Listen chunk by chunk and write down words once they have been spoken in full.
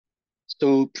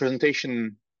So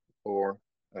presentation for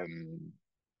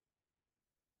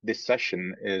this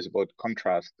session is about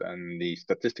contrast and the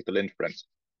statistical inference.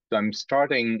 So I'm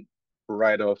starting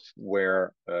right off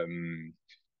where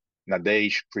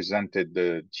Nadej presented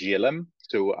the GLM.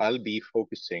 So I'll be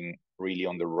focusing really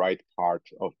on the right part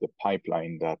of the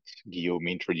pipeline that Guillaume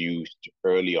introduced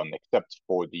early on, except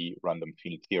for the random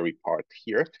field theory part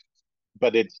here.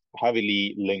 But it's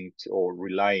heavily linked or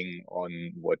relying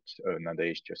on what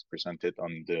Nadej just presented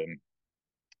on the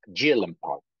GLM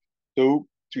part. So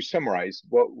to summarize,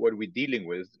 what we're dealing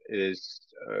with is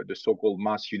the so-called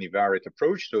mass univariate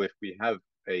approach. So if we have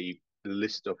a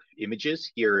list of images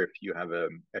here, if you have a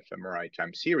fMRI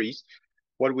time series,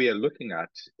 what we are looking at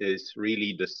is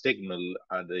really the signal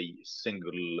at a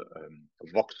single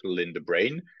voxel in the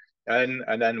brain,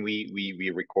 and then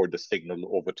we record the signal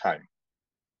over time.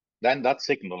 Then that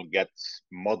signal gets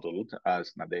modeled,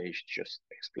 as Nadej just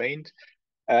explained.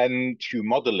 And to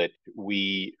model it,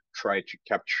 we try to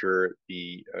capture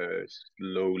the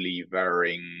slowly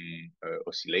varying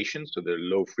oscillations, so the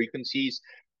low frequencies,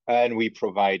 and we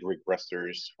provide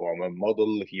regressors from a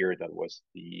model here that was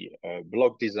the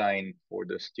block design for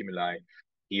the stimuli,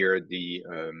 here the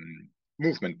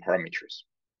movement parameters.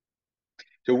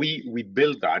 So we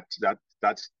build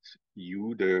that's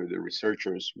you, the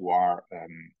researchers who are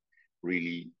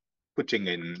really putting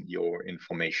in your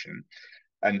information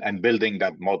and building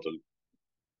that model.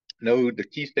 Now, the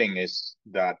key thing is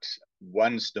that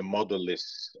once the model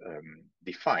is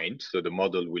defined, so the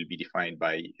model will be defined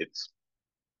by its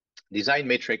design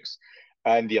matrix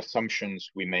and the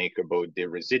assumptions we make about the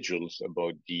residuals,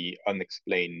 about the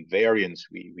unexplained variance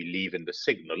we leave in the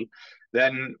signal,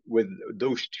 then with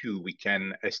those two, we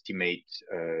can estimate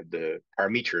the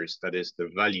parameters, that is the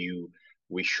value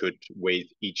we should weight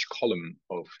each column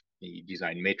of the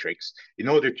design matrix in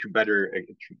order to better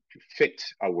to fit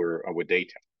our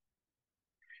data.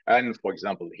 And for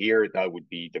example, here, that would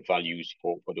be the values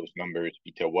for those numbers,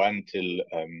 beta 1 till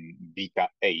beta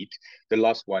 8. The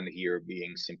last one here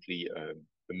being simply a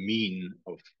mean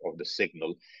of the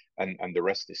signal, and the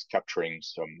rest is capturing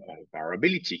some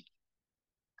variability.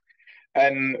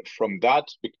 And from that,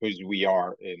 because we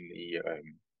are in the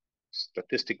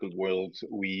statistical world,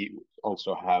 we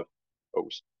also have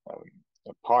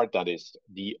a part that is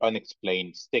the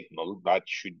unexplained signal. That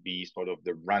should be sort of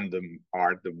the random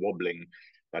part, the wobbling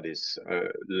that is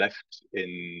left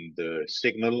in the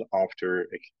signal after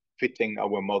fitting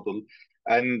our model,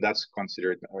 and that's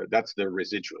considered that's the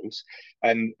residuals.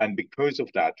 And because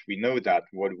of that, we know that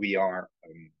what we are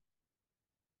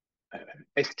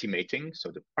estimating,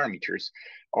 so the parameters,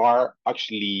 are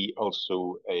actually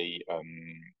also a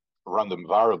random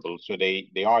variable. So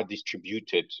they are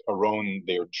distributed around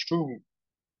their true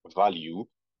value,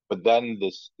 but then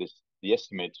the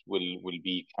estimate will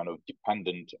be kind of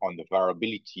dependent on the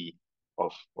variability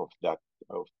of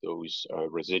those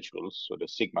residuals. So the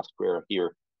sigma square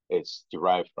here is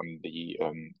derived from the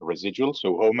residual.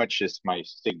 So how much is my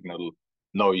signal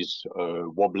noise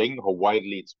wobbling, how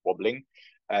widely it's wobbling,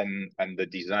 and the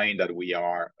design that we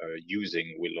are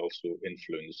using will also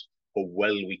influence how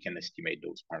well we can estimate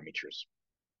those parameters.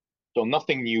 So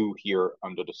nothing new here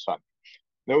under the sun.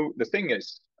 No, the thing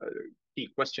is, the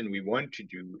question we want to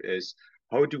do is,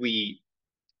 how do we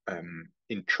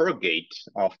interrogate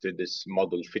after this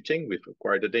model fitting? We've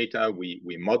acquired the data, we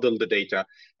model the data,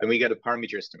 and we get a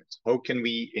parameter estimate. How can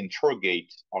we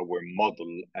interrogate our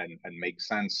model and make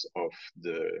sense of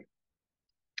the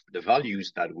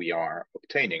values that we are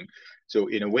obtaining? So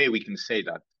in a way, we can say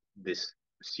that this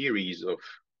series of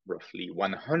roughly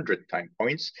 100 time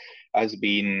points has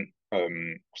been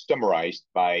summarized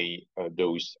by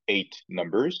those 8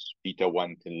 numbers, beta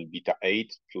 1 till beta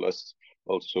 8, plus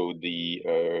also the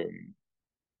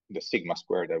sigma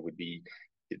square, that would be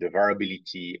the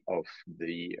variability of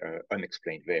the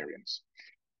unexplained variance.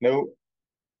 Now,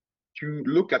 to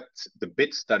look at the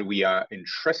bits that we are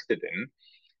interested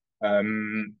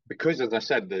in, because as I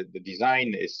said, the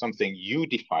design is something you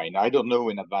define. I don't know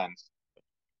in advance.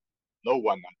 No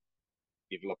one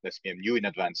developed SPM knew in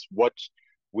advance what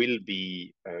will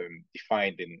be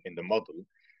defined in the model.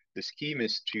 The scheme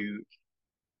is to,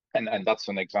 and that's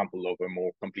an example of a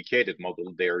more complicated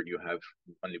model. There you have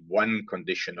only one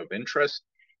condition of interest.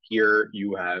 Here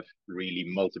you have really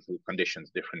multiple conditions,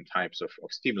 different types of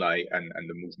stimuli and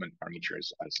the movement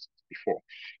parameters as before.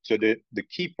 So the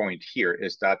key point here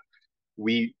is that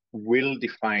we will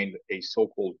define a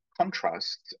so-called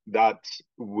contrast that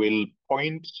will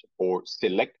point or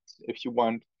select, if you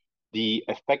want, the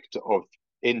effect of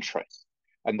interest.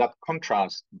 And that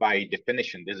contrast, by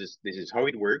definition, this is how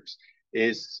it works.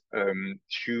 is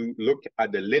to look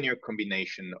at the linear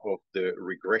combination of the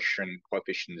regression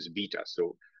coefficients beta.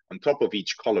 So on top of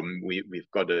each column,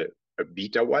 we've got a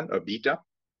beta,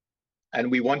 and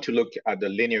we want to look at the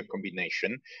linear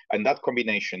combination, and that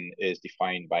combination is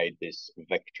defined by this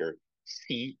vector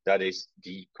C, that is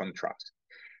the contrast.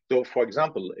 So for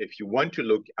example, if you want to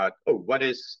look at, what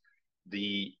is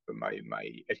my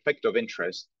effect of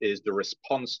interest is the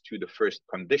response to the first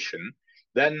condition,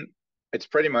 then it's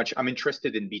pretty much, I'm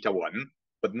interested in beta 1,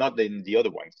 but not in the other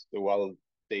ones. So I'll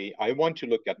say, I want to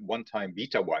look at 1 time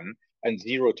beta 1 and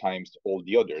 0 times all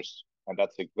the others. And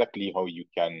that's exactly how you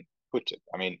can put it.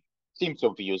 I mean, seems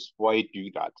obvious. Why do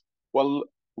that? Well,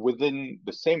 within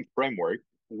the same framework,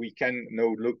 we can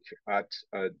now look at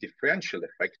a differential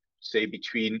effect, say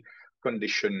between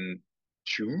condition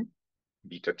 2,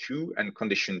 beta 2, and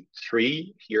condition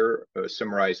 3, here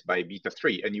summarized by beta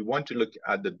 3. And you want to look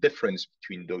at the difference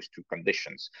between those two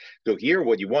conditions. So here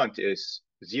what you want is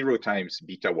 0 times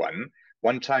beta 1,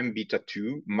 1 time beta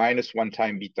 2, minus 1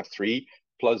 time beta 3,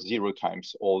 plus 0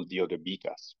 times all the other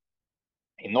betas.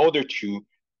 In order to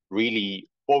really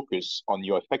focus on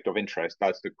your effect of interest,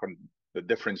 that's the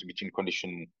difference between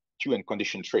condition 2 and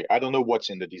condition 3. I don't know what's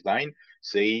in the design.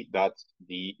 Say that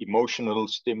the emotional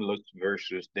stimulus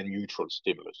versus the neutral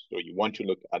stimulus. So you want to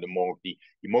look at more of the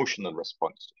emotional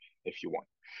response if you want.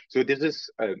 So this is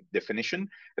a definition,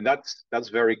 and that's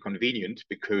very convenient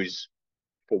because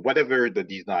for whatever the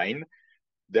design,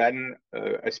 then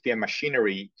SPM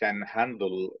machinery can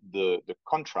handle the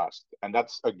contrast. And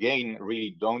that's, again,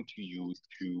 really down to you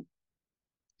to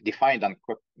define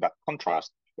that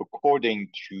contrast according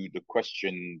to the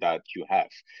question that you have.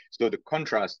 So the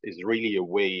contrast is really a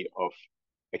way of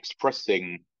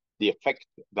expressing the effect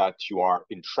that you are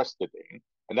interested in.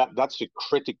 And that's a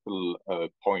critical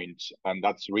point. And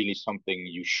that's really something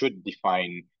you should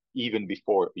define even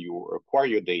before you acquire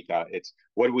your data. It's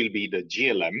what will be the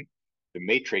GLM, the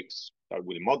matrix that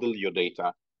will model your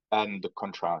data, and the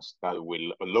contrast that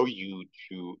will allow you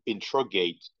to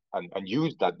interrogate and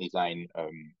use that design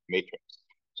matrix.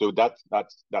 So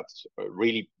that's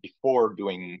really, before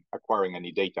acquiring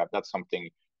any data, that's something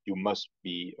you must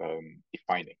be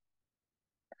defining.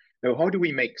 Now, how do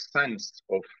we make sense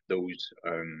of those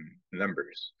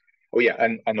numbers? Oh yeah,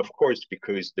 and of course,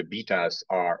 because the betas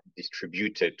are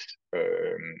distributed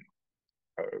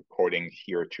according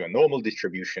here to a normal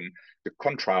distribution, the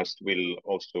contrast will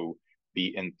also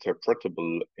be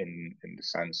interpretable in the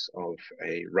sense of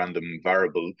a random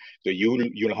variable. So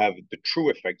you'll have the true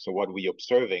effect. So what we're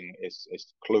observing is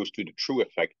close to the true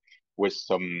effect with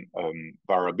some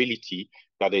variability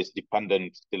that is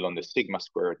dependent still on the sigma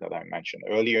squared that I mentioned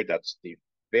earlier. That's the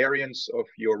variance of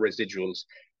your residuals,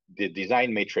 the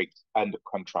design matrix, and the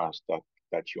contrast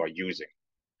that you are using.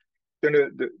 So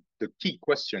the key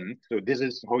question, so this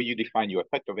is how you define your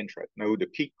effect of interest. Now, the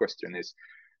key question is,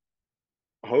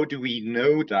 how do we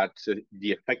know that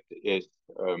the effect is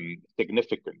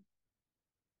significant?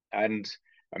 And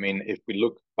I mean, if we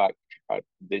look back at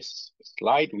this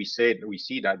slide, we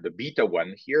see that the beta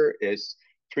 1 here is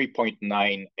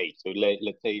 3.98. So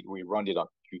let's say we round it up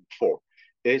to 4.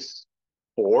 Is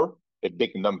 4 a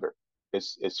big number?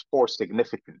 Is 4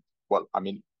 significant? Well, I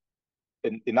mean,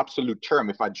 in absolute term,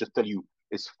 if I just tell you,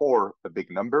 is 4 a big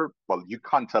number? Well, you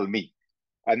can't tell me.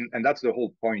 And that's the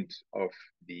whole point of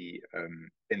the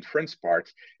inference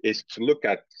part, is to look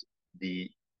at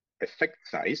the effect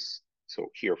size.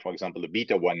 So here, for example, the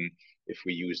beta 1, if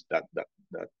we use that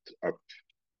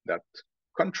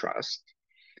contrast,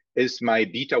 is my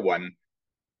beta 1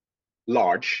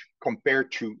 large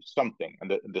compared to something?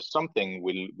 And the something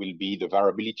will be the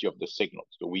variability of the signal.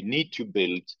 So we need to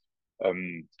build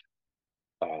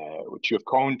to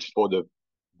account for the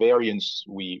variance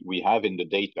we have in the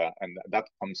data, and that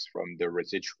comes from the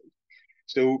residual.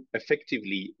 So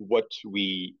effectively, what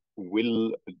we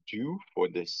will do for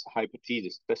this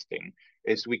hypothesis testing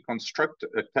is we construct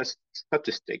a test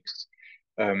statistics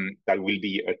that will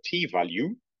be a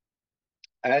t-value,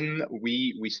 and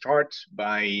we start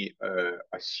by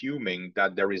assuming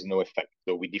that there is no effect.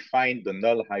 So we define the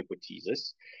null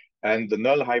hypothesis, and the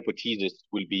null hypothesis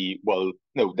will be, well,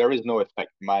 no, there is no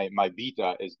effect. My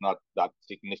beta is not that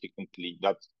significantly,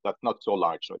 that's not so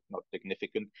large, so it's not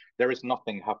significant. There is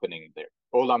nothing happening there.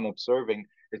 All I'm observing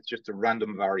is just a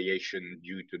random variation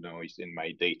due to noise in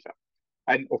my data.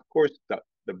 And of course,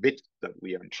 the bit that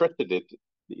we are interested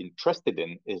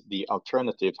in is the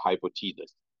alternative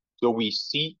hypothesis. So we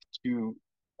seek to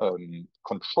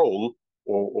control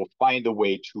or find a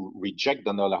way to reject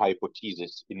the null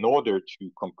hypothesis in order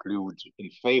to conclude in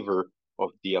favor of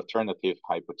the alternative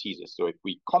hypothesis. So if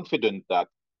we're confident that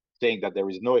saying that there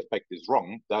is no effect is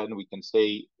wrong, then we can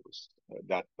say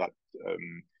that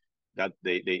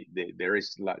there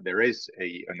is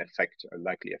an effect, a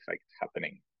likely effect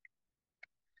happening.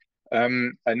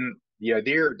 And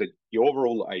the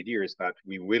overall idea is that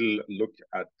we will look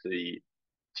at the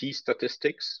T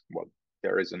statistics. Well,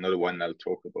 there is another one I'll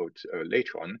talk about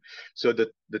later on. So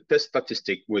the test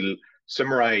statistic will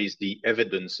summarize the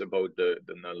evidence about the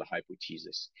null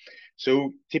hypothesis.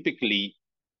 So typically,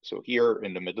 so here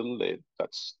in the middle,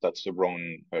 that's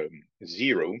around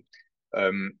 0.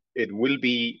 It will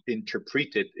be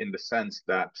interpreted in the sense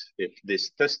that if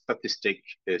this test statistic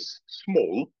is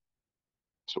small,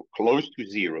 so close to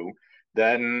 0,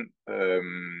 then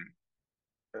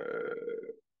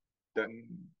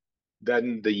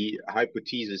the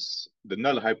hypothesis, the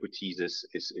null hypothesis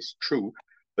is true.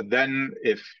 But then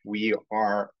if we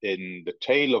are in the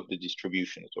tail of the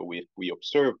distribution, so if we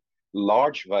observe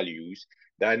large values,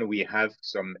 then we have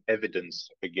some evidence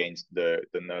against the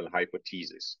null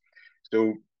hypothesis.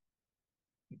 So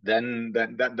then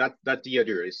that the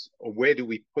idea is, where do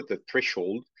we put the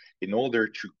threshold in order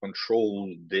to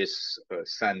control this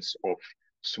sense of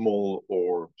small,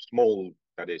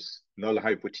 that is null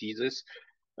hypothesis,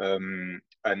 and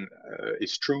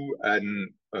is true, and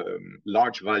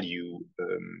large value,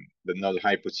 the null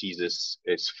hypothesis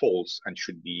is false and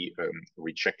should be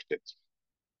rejected.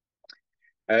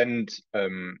 And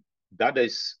that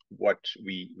is what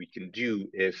we can do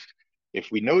if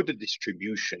we know the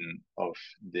distribution of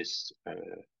this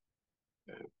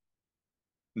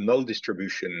null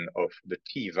distribution of the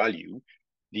T value.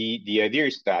 The idea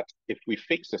is that if we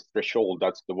fix a threshold,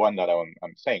 that's the one that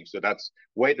I'm saying. So that's,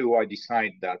 where do I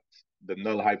decide that the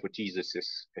null hypothesis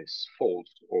is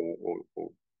false, or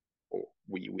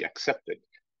we accept it?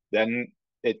 Then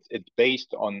it's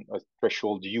based on a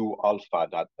threshold U alpha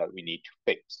that we need to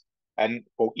fix. And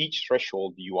for each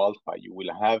threshold U alpha, you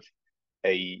will have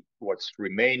what's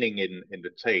remaining in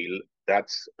the tail,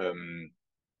 that's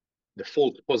the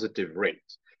false positive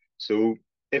rate. So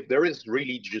if there is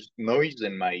really just noise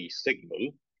in my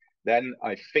signal, then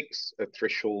I fix a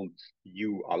threshold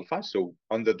U alpha, so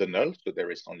under the null, so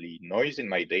there is only noise in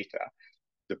my data.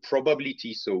 The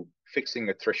probability, so fixing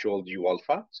a threshold U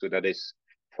alpha, so that is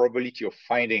probability of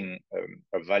finding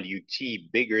a value T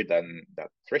bigger than that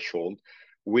threshold,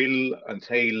 will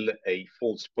entail a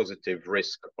false positive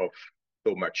risk of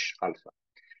so much alpha.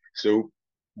 So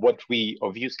what we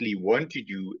obviously want to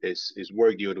do is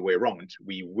work the other way around.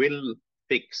 We will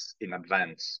fix in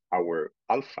advance our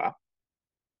alpha,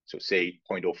 so say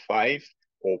 0.05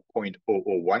 or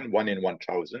 0.001, 1 in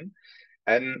 1,000.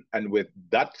 And with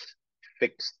that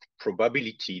fixed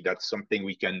probability, that's something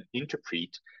we can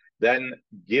interpret. Then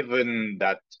given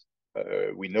that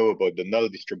we know about the null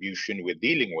distribution we're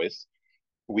dealing with,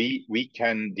 we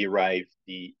can derive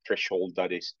the threshold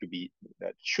that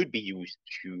should be used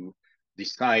to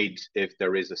decide if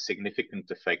there is a significant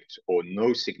effect or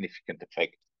no significant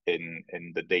effect in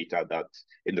the data,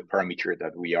 in the parameter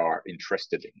that we are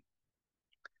interested in.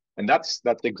 And that's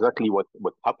exactly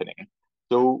what's happening.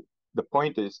 So the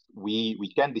point is, we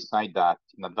can decide that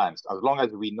in advance, as long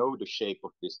as we know the shape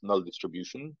of this null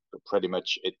distribution, so pretty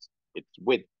much its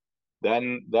width,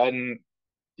 then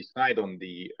decide on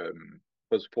the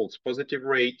false positive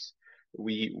rate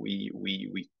we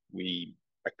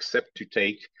accept to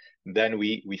take. Then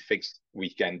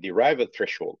we can derive a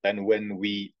threshold. Then when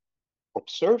we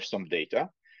observe some data,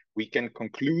 we can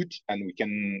conclude, and we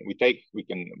can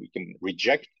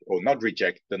reject or not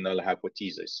reject the null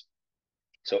hypothesis.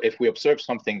 So if we observe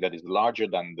something that is larger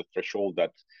than the threshold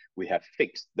that we have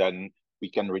fixed, then we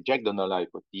can reject the null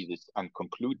hypothesis and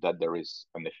conclude that there is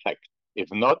an effect.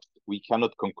 If not, we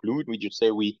cannot conclude. We just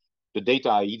say the data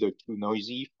are either too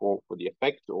noisy for the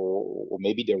effect, or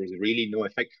maybe there is really no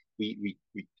effect. We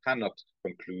cannot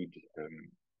conclude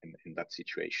in that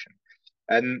situation.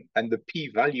 And the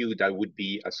p-value that would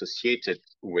be associated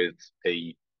with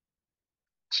a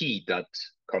T that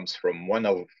comes from one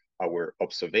of our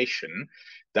observation,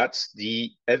 that's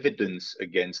the evidence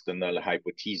against the null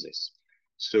hypothesis.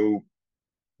 So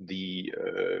the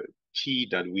T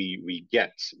that we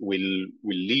get will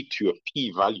lead to a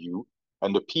p-value,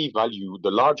 and the p-value,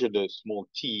 the larger the small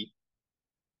t,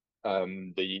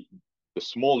 the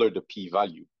smaller the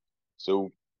p-value.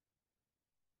 So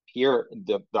here,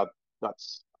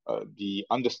 that's the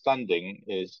understanding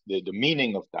is the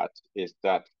meaning of that is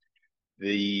that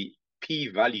the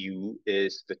p-value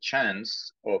is the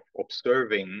chance of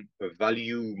observing a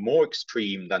value more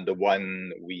extreme than the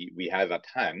one we have at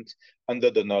hand under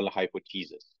the null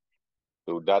hypothesis.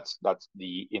 So that's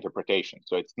the interpretation.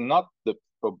 So it's not the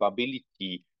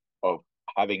probability of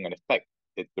having an effect,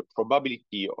 it's the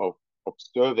probability of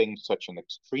observing such an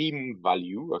extreme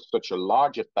value or such a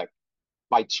large effect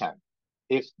by chance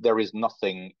if there is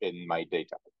nothing in my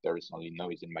data, if there is only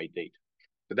noise in my data.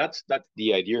 So that's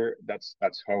the idea. That's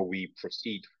how we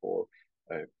proceed for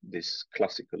this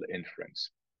classical inference.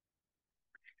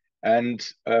 And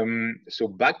so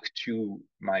back to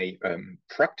my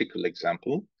practical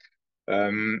example.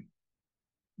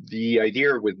 The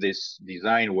idea with this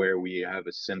design where we have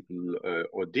a simple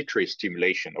auditory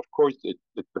stimulation, of course, it's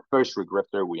the first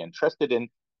regressor we're interested in.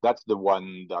 That's the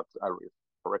one that,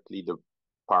 correctly, the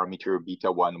parameter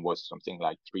beta 1 was something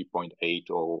like 3.8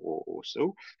 or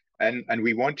so. And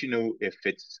we want to know if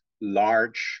it's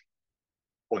large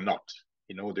or not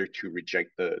in order to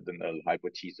reject the null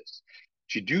hypothesis.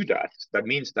 To do that, that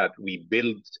means that we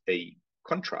build a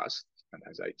contrast. And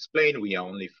as I explained, we are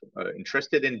only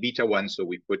interested in beta 1, so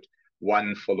we put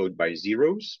 1 followed by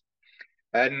zeros.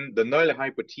 And the null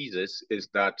hypothesis is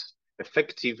that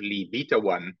effectively beta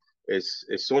 1 is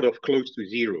sort of close to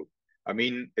 0. I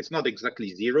mean, it's not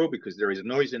exactly 0 because there is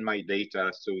noise in my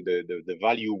data, so the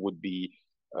value would be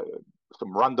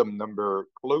some random number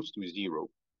close to 0.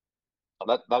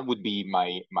 That would be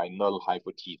my null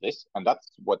hypothesis, and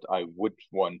that's what I would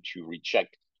want to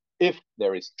reject if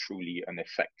there is truly an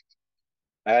effect.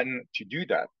 And to do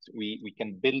that, we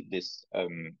can build this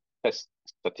test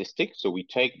statistic. So we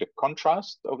take the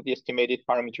contrast of the estimated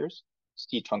parameters,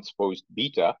 C transpose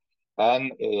beta,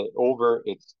 and over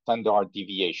its standard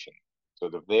deviation, so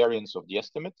the variance of the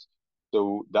estimates.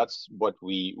 So that's what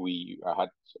we had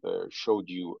showed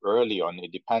you early on.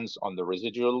 It depends on the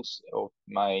residuals of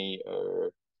my,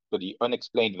 so the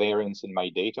unexplained variance in my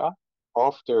data.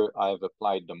 After I've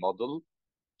applied the model,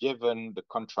 given the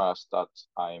contrast that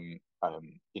I'm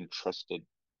interested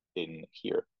in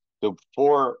here. So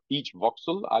for each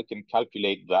voxel, I can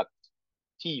calculate that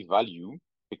t value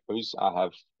because I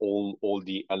have all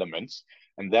the elements.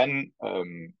 And then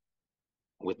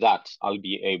with that, I'll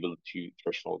be able to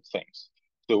threshold things.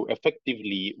 So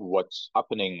effectively, what's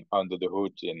happening under the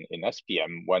hood in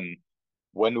SPM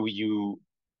when you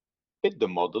fit the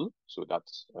model, so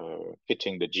that's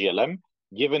fitting the GLM,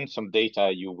 given some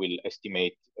data, you will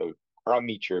estimate a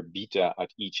parameter beta at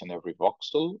each and every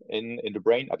voxel in the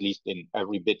brain, at least in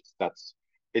every bit that's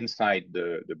inside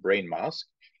the brain mask.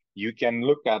 You can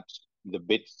look at the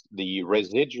bits, the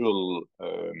residual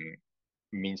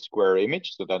mean square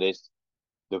image, so that is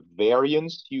the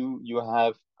variance you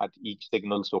have at each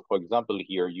signal. So for example,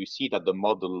 here you see that the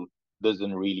model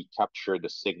doesn't really capture the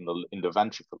signal in the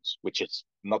ventricles, which is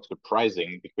not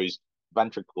surprising because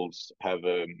ventricles have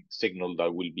a signal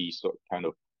that will be so kind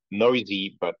of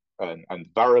noisy but and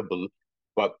variable,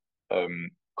 but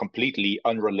completely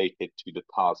unrelated to the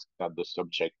task that the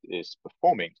subject is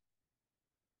performing.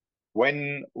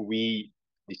 When we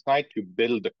decide to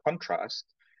build a contrast,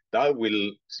 that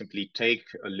will simply take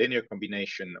a linear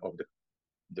combination of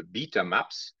the beta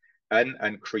maps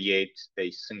and create a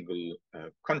single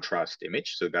contrast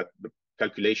image so that the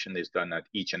calculation is done at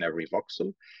each and every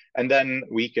voxel. And then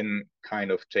we can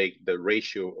kind of take the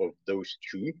ratio of those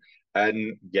two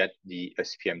and get the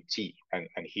SPMT. And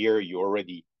here you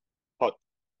already put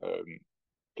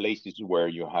places where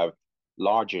you have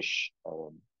largish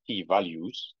T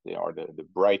values. They are the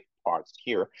bright parts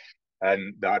here,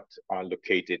 and that are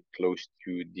located close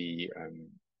to the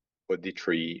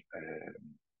auditory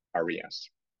areas,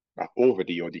 over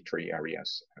the auditory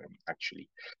areas, actually.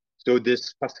 So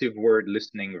this passive word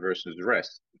listening versus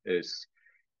rest is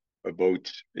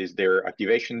about, is there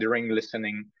activation during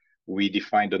listening? We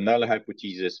define the null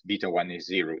hypothesis, beta 1 is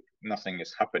 0, nothing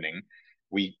is happening.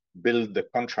 We build the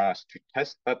contrast to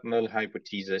test that null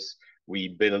hypothesis. We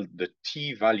build the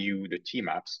T value, the T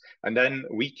maps, and then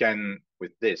we can,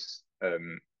 with this,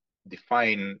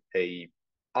 define a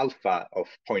alpha of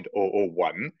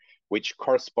 0.001, which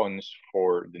corresponds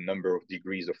for the number of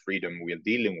degrees of freedom we're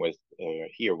dealing with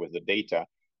here with the data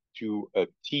to a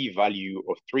T value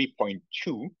of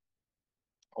 3.2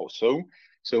 also.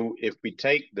 So if we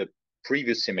take the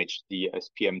previous image, the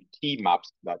SPM T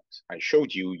maps that I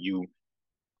showed you, you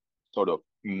sort of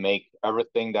make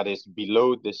everything that is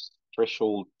below this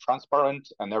threshold transparent,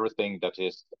 and everything that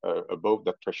is above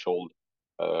the threshold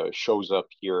shows up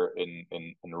here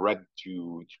in red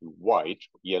to white,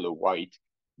 yellow, white.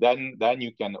 Then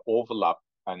you can overlap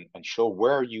and show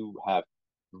where you have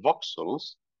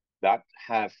voxels that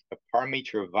have a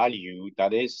parameter value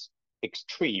that is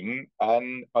extreme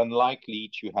and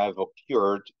unlikely to have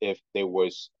occurred if there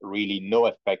was really no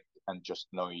effect and just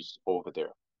noise over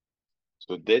there.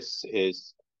 So this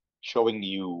is showing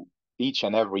you each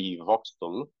and every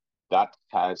voxel that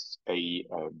has a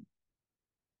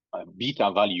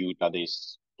beta value that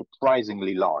is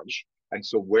surprisingly large. And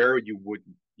so where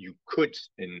you could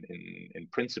in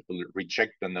principle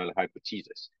reject the null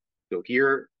hypothesis. So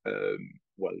here,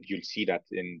 well, you'll see that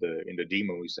in the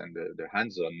demos and the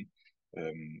hands-on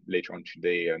later on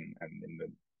today and in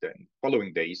the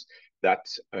following days, that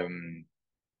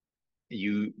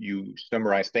you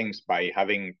summarize things by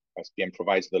having SPM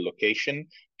provides the location,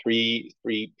 three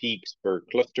peaks per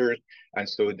cluster, and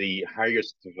so the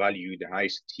highest value, the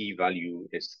highest T value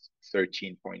is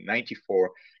 13.94,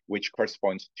 which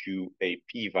corresponds to a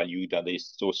p-value that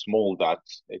is so small that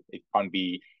it can't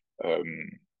be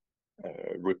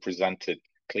represented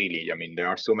clearly. I mean, there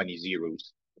are so many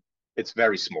zeros. It's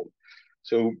very small.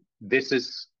 So this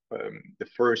is the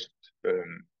first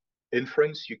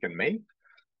inference you can make.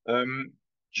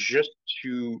 Just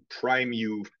to prime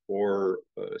you for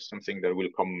something that will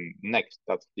come next,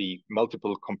 that's the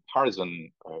multiple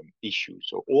comparison issue.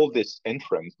 So all this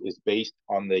inference is based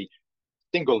on a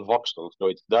single voxel. So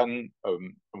it's done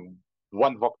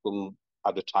one voxel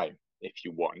at a time, if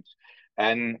you want.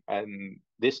 And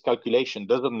this calculation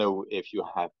doesn't know if you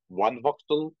have one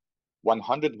voxel,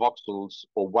 100 voxels,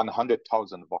 or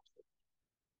 100,000 voxels.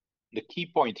 The key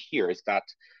point here is that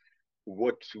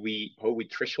how we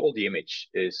threshold the image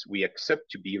is we accept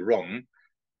to be wrong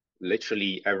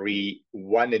literally every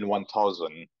 1 in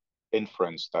 1,000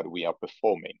 inference that we are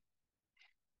performing.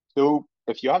 So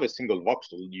if you have a single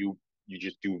voxel, you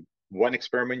just do one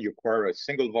experiment, you acquire a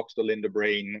single voxel in the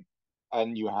brain,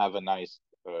 and you have a nice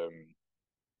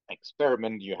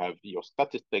experiment, you have your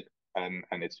statistics, and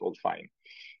it's all fine.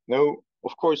 Now,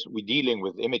 of course, we're dealing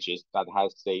with images that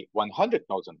has, say,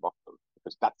 100,000 voxels,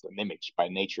 because that's an image. By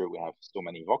nature, we have so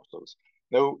many voxels.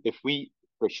 Now, if we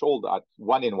threshold at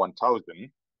 1 in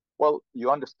 1,000, well,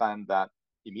 you understand that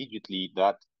immediately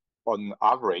that on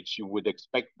average, you would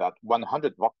expect that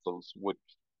 100 voxels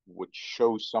would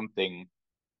show something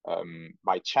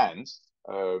by chance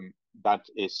that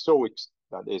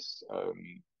is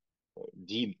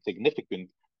deemed significant,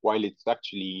 while it's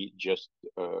actually just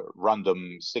a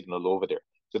random signal over there.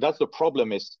 So that's the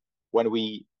problem, is when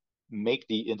we make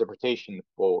the interpretation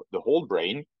for the whole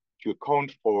brain to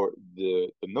account for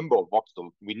the number of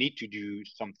voxels, we need to do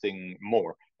something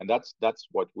more. And that's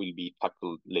what will be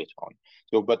tackled later on.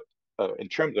 So, but in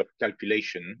terms of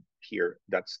calculation here,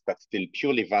 that's still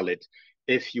purely valid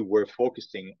if you were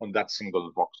focusing on that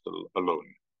single voxel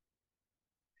alone.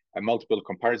 A multiple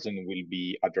comparison will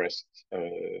be addressed,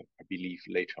 I believe,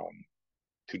 later on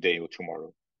today or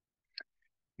tomorrow.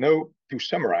 Now, to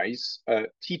summarize,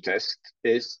 t-test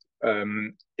is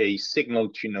a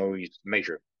signal-to-noise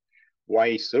measure.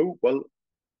 Why so? Well,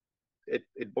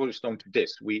 it boils down to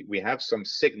this. We have some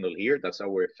signal here, that's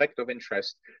our effect of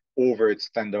interest, over its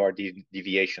standard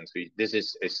deviation. So this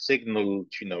is a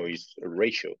signal-to-noise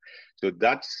ratio. So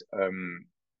that's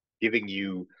giving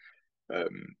you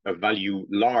a value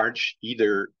large,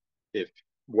 either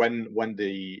when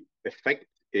the effect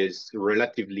is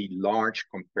relatively large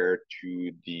compared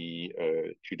to the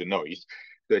noise.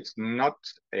 So it's not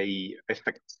a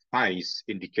effect size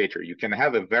indicator. You can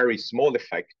have a very small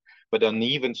effect, but an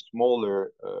even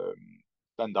smaller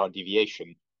standard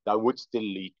deviation that would still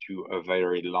lead to a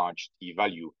very large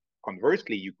t-value.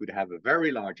 Conversely, you could have a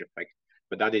very large effect,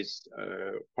 but that is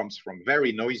comes from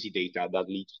very noisy data that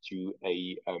leads to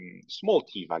a small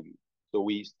t-value. So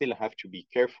we still have to be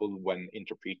careful when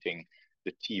interpreting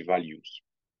the t-values.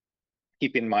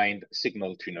 Keep in mind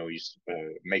signal-to-noise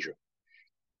measure.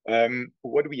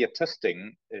 What we are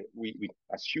testing, we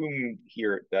assume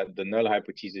here that the null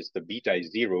hypothesis, the beta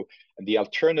is 0, and the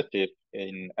alternative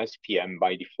in SPM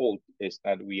by default is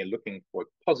that we are looking for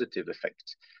positive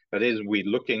effect. That is, we're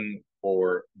looking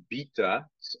for beta,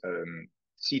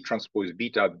 C transpose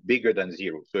beta bigger than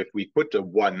 0. So if we put a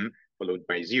 1 followed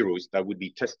by zeros, that would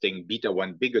be testing beta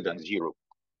 1 bigger than 0.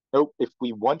 Now, if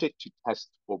we wanted to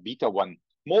test for beta 1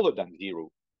 smaller than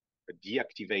 0, a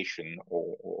deactivation,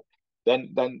 or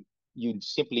then you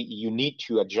need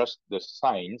to adjust the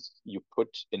signs you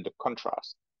put in the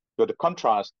contrast. So the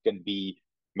contrast can be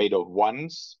made of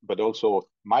ones, but also of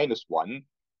 -1,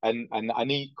 and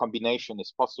any combination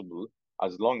is possible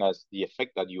as long as the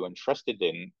effect that you're interested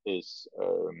in is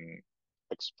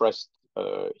expressed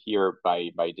here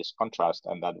by this contrast,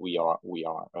 and that we are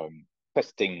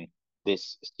testing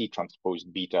this C transpose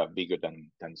beta bigger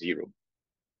than 0.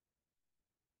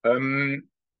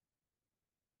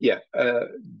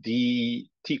 The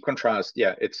T contrast,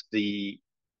 it's the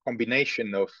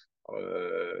combination of,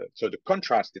 so the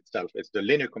contrast itself is the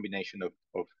linear combination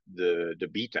of the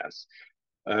betas.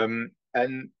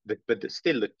 But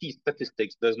still, the t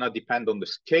statistics does not depend on the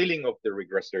scaling of the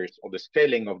regressors or the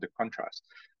scaling of the contrast.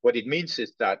 What it means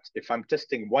is that if I'm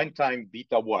testing one time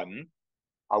beta 1,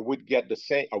 I will get the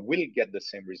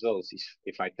same results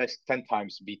if I test 10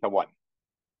 times beta 1.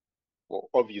 For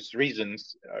obvious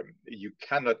reasons, you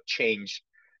cannot change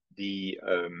the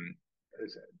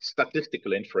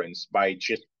statistical inference by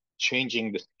just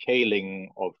changing the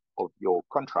scaling of your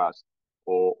contrast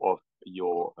or of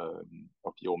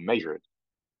your measures.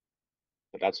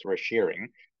 So that's resharing.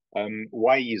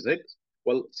 Why is it?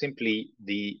 Well, simply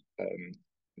the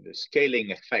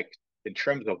scaling effect in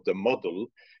terms of the model,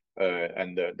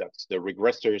 and that's the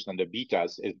regressors and the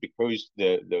betas, is because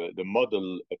the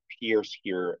model appears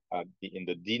here in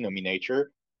the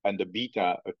denominator, and the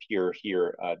beta appear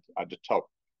here at the top.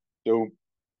 So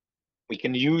we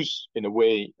can use, in a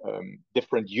way,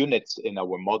 different units in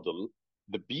our model.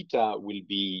 The beta will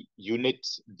be unit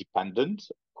dependent,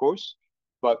 of course,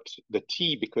 but the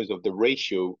t, because of the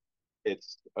ratio, it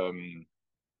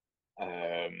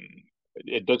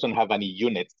doesn't have any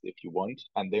units, if you want,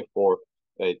 and therefore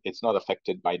it's not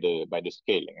affected by the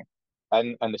scaling.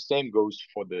 And the same goes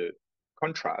for the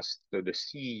contrast. So the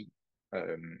c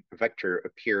vector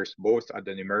appears both at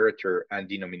the numerator and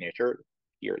denominator.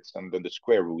 Here it's under the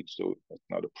square root, so that's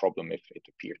not a problem if it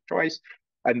appears twice.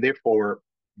 And therefore,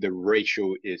 the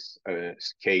ratio is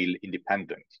scale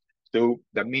independent. So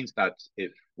that means that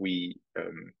if we,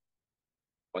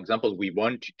 for example, we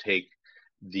want to take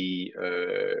the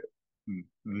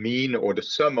mean or the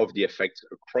sum of the effects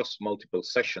across multiple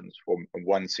sessions from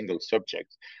one single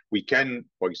subject, we can,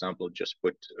 for example, just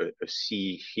put a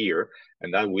C here,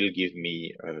 and that will give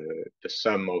me the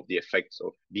sum of the effects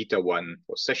of beta 1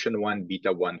 for session 1,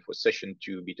 beta 1 for session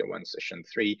 2, beta 1 session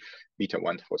 3, beta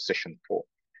 1 for session 4.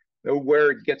 Now, where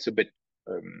it gets a bit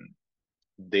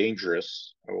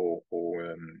dangerous or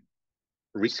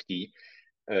risky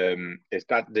is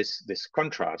that this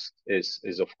contrast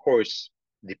is of course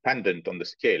dependent on the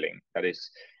scaling. That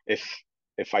is, if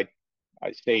I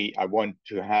say I want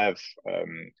to have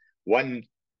 1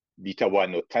 beta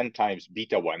 1 or 10 times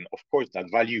beta 1, of course that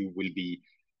value will be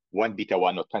 1 beta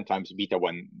 1 or 10 times beta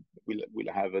 1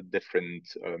 will have a different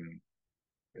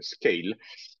scale,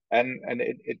 and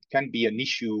it can be an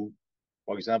issue,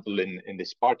 for example, in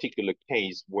this particular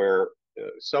case where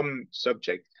some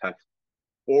subjects have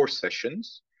 4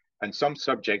 sessions and some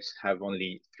subjects have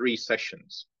only 3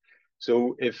 sessions.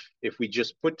 So if we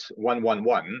just put 1, 1,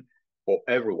 1 for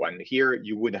everyone, here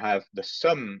you would have the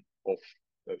sum of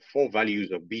 4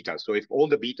 values of beta. So if all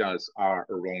the betas are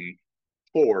around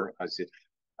 4, as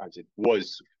it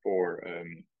was for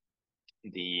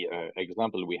the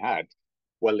example we had,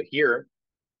 well, here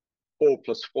 4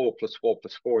 plus 4 plus 4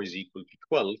 plus 4 is equal to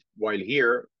 12, while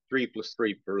here 3 plus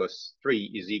 3 plus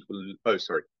 3 is equal, 4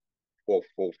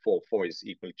 is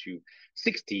equal to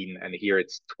 16, and here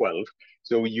it's 12.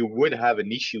 So you would have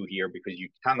an issue here because you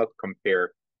cannot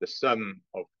compare the sum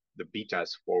of the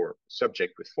betas for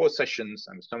subject with 4 sessions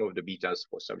and the sum of the betas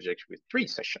for subjects with 3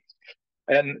 sessions.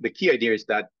 And the key idea is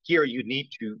that here you need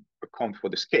to account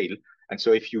for the scale. And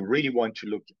so if you really want to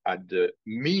look at the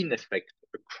mean effect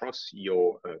across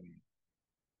your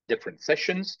different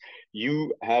sessions,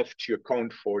 you have to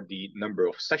account for the number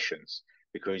of sessions,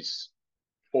 because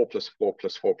 4 plus 4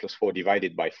 plus 4 plus 4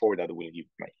 divided by 4, that will give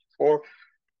me 4.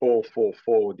 4, 4,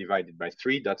 4 divided by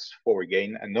 3, that's 4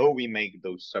 again. And now we make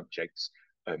those subjects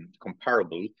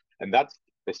comparable. And that's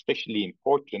especially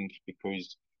important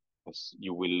because, as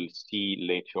you will see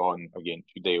later on, again,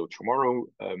 today or tomorrow,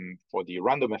 for the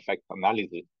random effect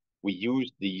analysis, we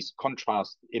use these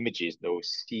contrast images, those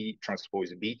C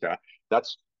transpose beta.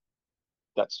 That's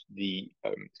the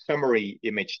summary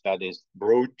image that is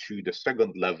brought to the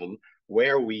second level,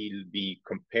 where we'll be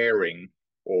comparing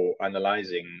or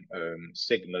analyzing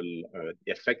signal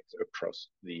effects across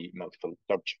the multiple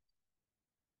subjects.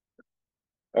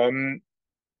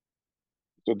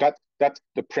 So that's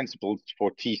the principles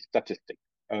for T statistics.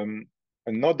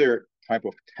 Another type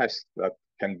of test that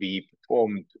can be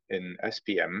performed in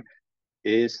SPM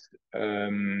is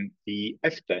the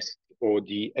F-test, or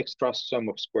the extra sum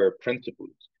of square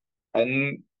principles.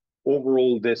 And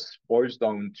overall, this boils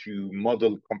down to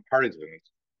model comparisons.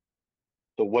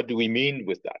 So what do we mean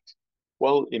with that?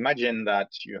 Well, imagine that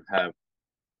you have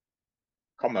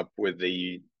come up with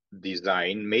the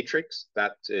design matrix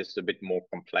that is a bit more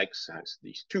complex, has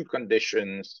these 2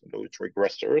 conditions, those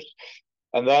regressors,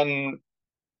 and then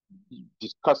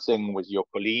discussing with your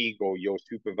colleague or your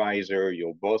supervisor,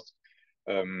 your boss,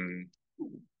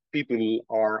 people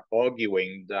are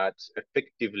arguing that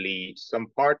effectively some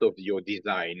part of your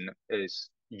design is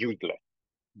useless.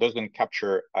 doesn't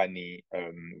capture any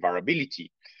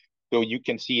variability. So you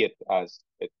can see it as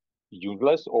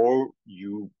useless, or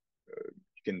you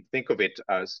can think of it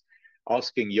as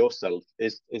asking yourself,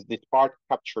 is this part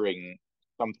capturing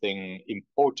something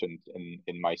important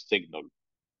in my signal?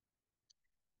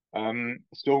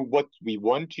 So what we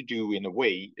want to do in a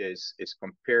way is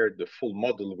compare the full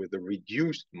model with the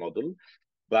reduced model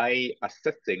by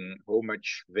assessing how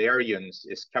much variance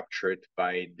is captured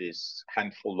by this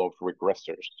handful of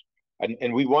regressors.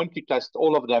 And we want to test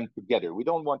all of them together. We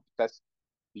don't want to test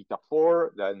beta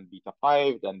 4, then beta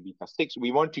 5, then beta 6.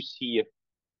 We want to see if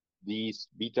these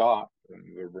beta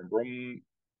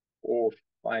 4,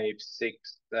 5,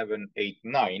 6, 7, 8,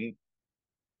 9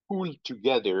 pooled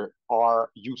together are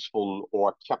useful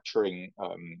or capturing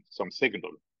some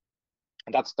signal.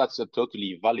 And that's a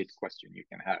totally valid question you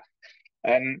can have.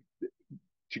 And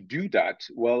to do that,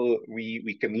 well,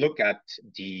 we can look at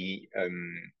the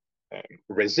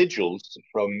residuals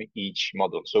from each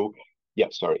model. So, yeah,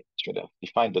 sorry, should have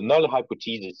defined the null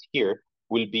hypothesis here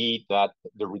will be that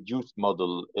the reduced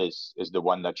model is the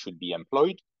one that should be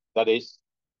employed. That is,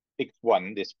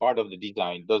 X1, this part of the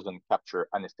design, doesn't capture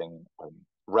anything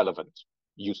relevant,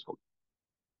 useful.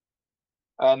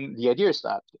 And the idea is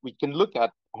that we can look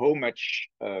at how much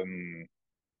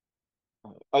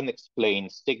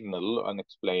unexplained signal,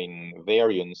 unexplained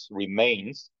variance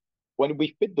remains. When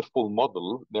we fit the full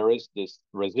model, there is this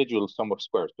residual sum of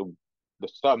squares. So the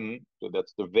sum, so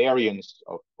that's the variance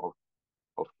of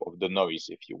the noise,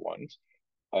 if you want.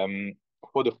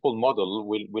 For the full model,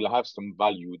 we'll have some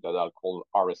value that I'll call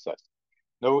RSS.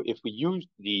 Now, if we use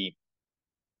the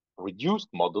reduced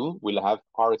model, we'll have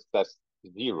RSS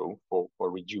 0 for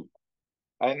reduced.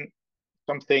 And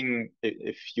something,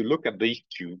 if you look at these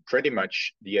two, pretty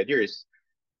much the idea is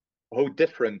how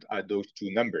different are those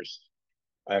two numbers?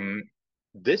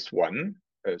 This one,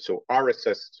 so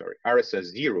RSS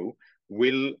 0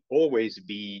 will always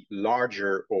be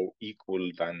larger or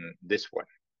equal than this one.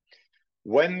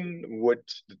 When would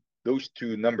those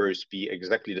two numbers be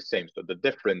exactly the same? So the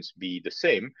difference be the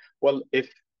same? Well,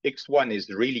 if X1 is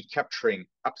really capturing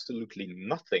absolutely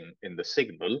nothing in the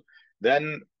signal,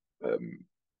 then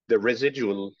the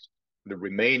residual, the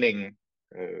remaining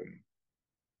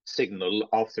signal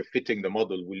after fitting the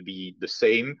model will be the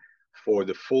same for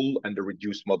the full and the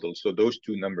reduced model. So those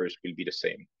two numbers will be the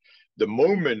same. The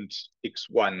moment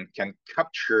X1 can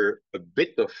capture a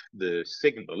bit of the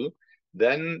signal,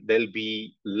 then there'll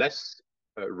be less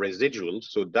residual.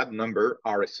 So that number,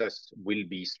 RSS, will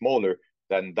be smaller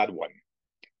than that one.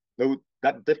 Now,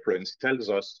 that difference tells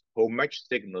us how much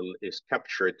signal is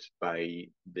captured by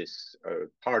this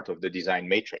part of the design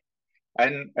matrix.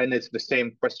 And it's the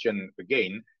same question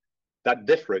again. That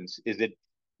difference, is it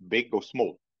big or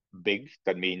small? Big,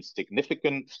 that means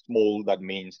significant. Small, that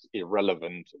means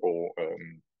irrelevant or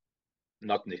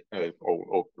not,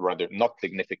 or rather not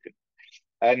significant.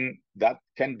 And that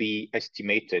can be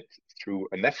estimated through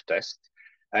an F-test.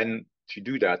 And to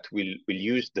do that, we'll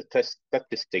use the test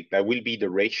statistic that will be the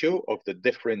ratio of the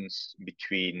difference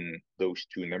between those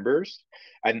two numbers.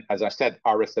 And as I said,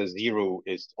 RSS 0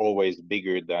 is always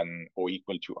bigger than or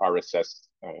equal to RSS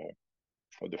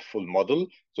for the full model.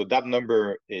 So that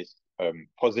number is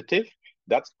positive.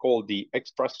 That's called the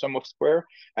extra sum of square.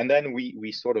 And then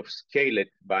we sort of scale it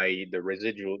by the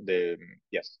residual, the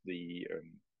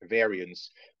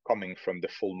variance coming from the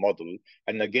full model.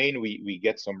 And again, we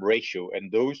get some ratio,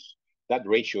 and that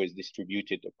ratio is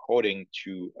distributed according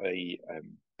to a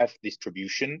F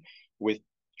distribution with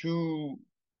two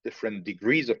different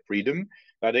degrees of freedom.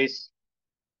 That is,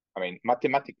 I mean,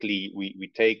 mathematically,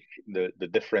 we take the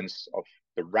difference of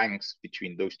the ranks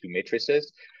between those two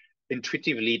matrices.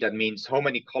 Intuitively, that means how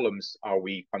many columns are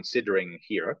we considering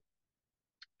here?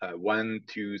 1,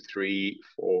 2, 3,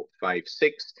 4, 5,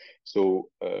 6. So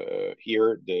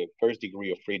here, the first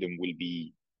degree of freedom will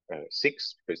be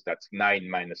 6, because that's 9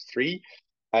 minus 3.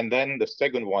 And then the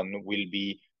second one will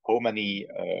be how many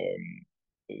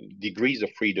degrees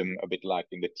of freedom, a bit like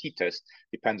in the t-test,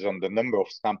 depends on the number of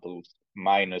samples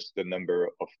minus the number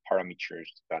of parameters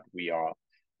that we are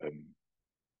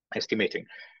estimating.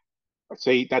 Let's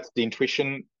say that's the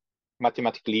intuition.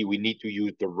 Mathematically, we need to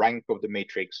use the rank of the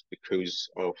matrix because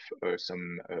of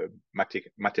some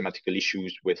mathematical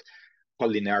issues with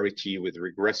collinearity, with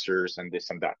regressors, and this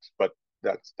and that. But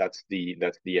that's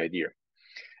the idea.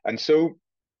 And so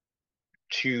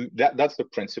that's the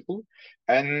principle.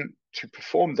 And to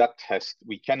perform that test,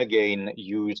 we can again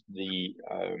use the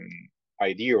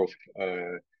idea of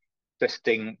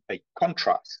testing a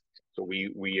contrast. So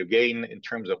we again, in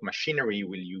terms of machinery,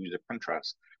 will use a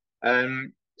contrast.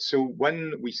 so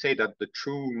when we say that the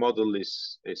true model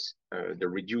is the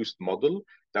reduced model,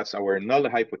 that's our null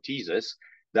hypothesis,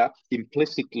 that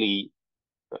implicitly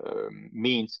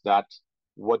means that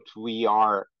what we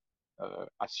are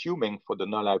assuming for the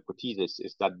null hypothesis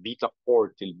is that beta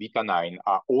 4 till beta 9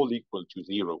 are all equal to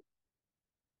 0.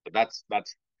 That's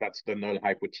the null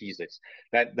hypothesis.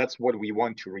 That's what we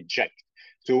want to reject.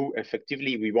 So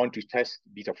effectively, we want to test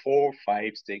beta 4,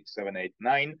 5, 6, 7, 8,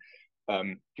 9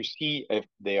 to see if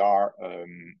they are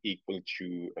equal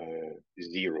to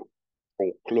 0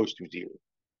 or close to 0.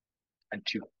 And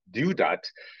to do that,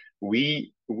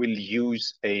 we will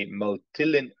use a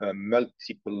multilinear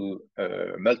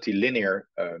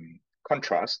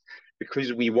contrast,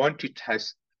 because we want to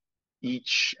test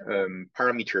each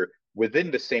parameter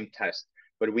within the same test,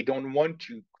 but we don't want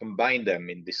to combine them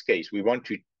in this case. We want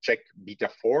to check beta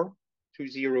 4 to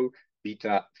 0,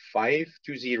 beta 5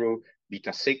 to 0,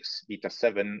 beta 6, beta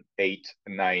 7, 8,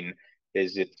 9,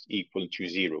 is it equal to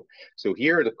 0? So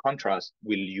here the contrast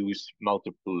will use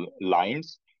multiple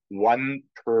lines, one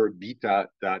per beta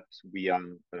that we are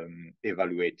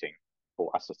evaluating or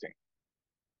assessing.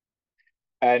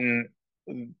 And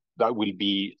that will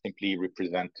be simply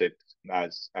represented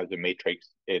as a matrix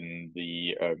in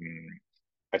the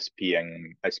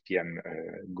SPM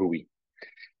GUI.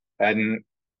 And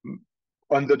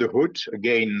under the hood,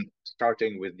 again,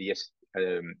 starting with the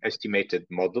estimated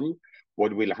model,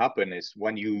 what will happen is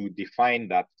when you define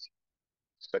that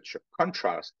such a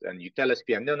contrast and you tell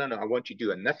SPM, no, I want to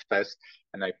do an F test,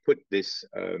 and I put this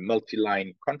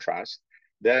multi-line contrast,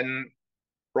 then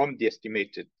from the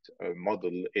estimated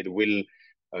model, it will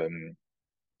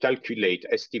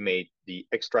estimate the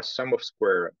extra sum of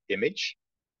square image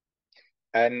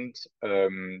and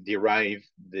derive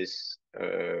this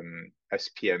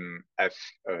SPM-F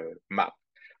map,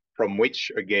 from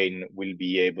which, again, we'll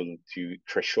be able to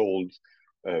threshold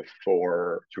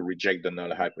to reject the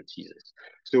null hypothesis.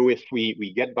 So if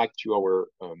we get back to our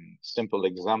simple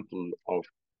example of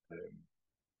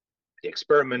the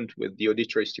experiment with the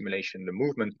auditory stimulation, the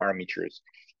movement parameters,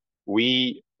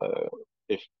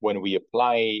 when we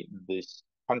apply this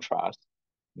contrast,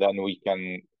 then we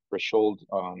can threshold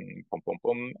on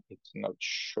it's not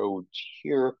showed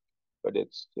here, but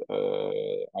it's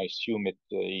I assume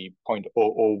it's a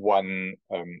 0.001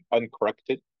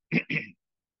 uncorrected.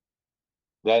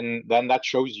 then that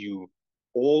shows you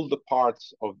all the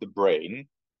parts of the brain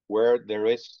where there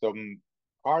is some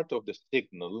part of the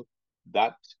signal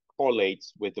that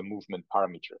correlates with the movement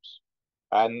parameters.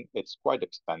 And it's quite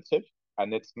extensive,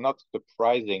 and it's not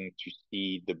surprising to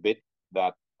see the bits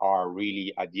that are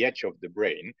really at the edge of the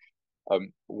brain.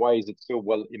 Why is it so?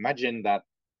 Well, imagine that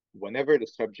whenever the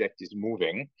subject is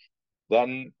moving,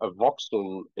 then a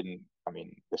voxel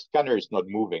the scanner is not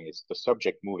moving, it's the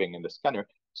subject moving in the scanner.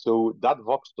 So that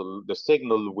voxel, the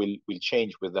signal will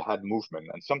change with the head movement.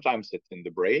 And sometimes it's in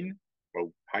the brain,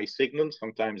 well, high signal,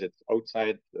 sometimes it's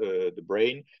outside the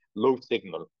brain, low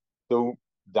signal. So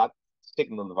that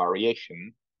signal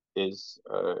variation is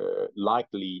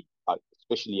likely,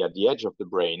 especially at the edge of the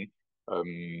brain,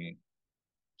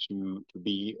 to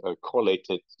be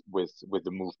correlated with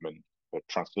the movement,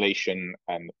 translation,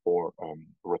 and or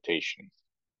rotation.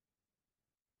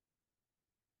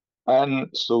 And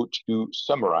so to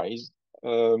summarize,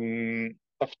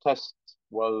 F-test,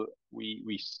 well,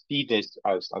 we see this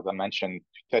as I mentioned,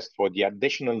 to test for the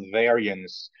additional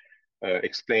variance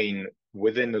explained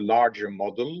within a larger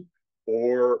model,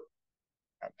 or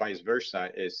vice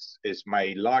versa. Is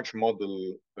my large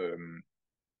model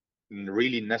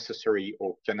really necessary,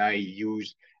 or can I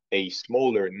use a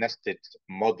smaller nested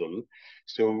model?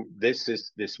 So this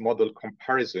is this model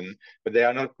comparison, but they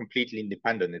are not completely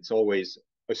independent. It's always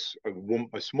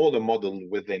a smaller model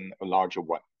within a larger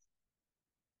one.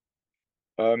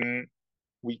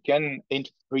 We can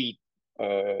interpret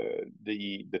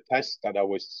the test that I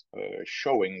was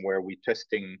showing, where we're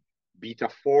testing beta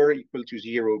 4 equal to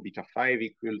 0, beta 5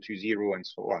 equal to 0, and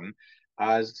so on,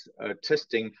 as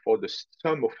testing for the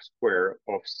sum of square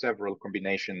of several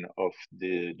combination of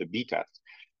the betas.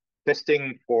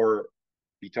 Testing for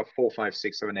beta 4, 5,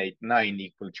 6, 7, 8, 9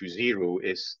 equal to 0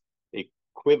 is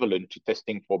equivalent to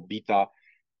testing for beta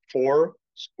 4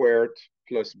 squared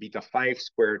plus beta 5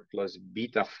 squared plus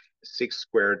beta 6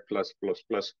 squared plus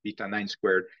beta 9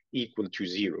 squared equal to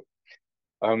 0.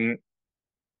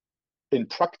 In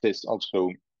practice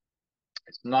also,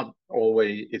 it's not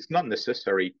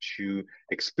necessary to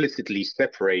explicitly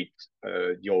separate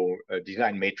your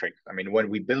design matrix. I mean, when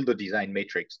we build a design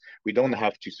matrix, we don't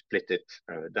have to split it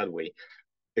that way.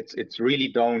 It's really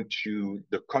down to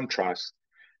the contrast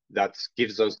that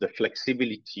gives us the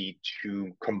flexibility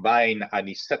to combine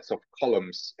any sets of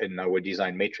columns in our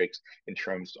design matrix in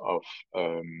terms of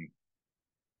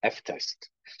f-test.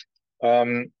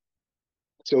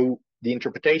 So the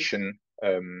interpretation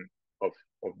of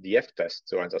the f-test,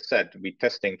 so as I said, we're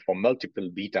testing for multiple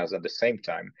betas at the same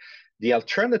time. The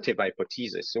alternative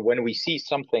hypothesis, so when we see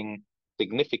something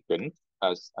significant,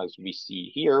 as we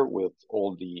see here with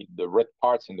all the red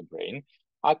parts in the brain,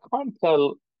 I can't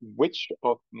tell which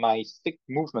of my 6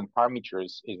 movement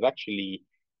parameters is actually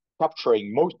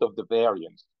capturing most of the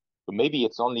variance. So maybe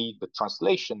it's only the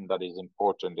translation that is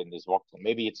important in this voxel.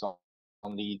 Maybe it's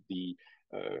only the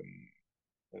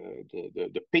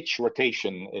pitch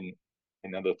rotation in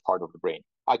another part of the brain.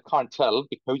 I can't tell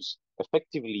because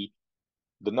effectively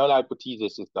the null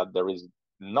hypothesis is that there is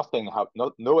no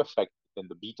effect in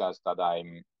the betas that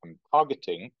I'm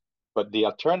targeting, but the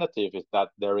alternative is that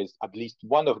there is at least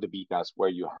one of the betas where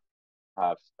you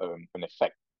have an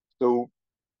effect. So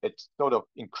it's sort of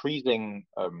increasing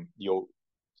your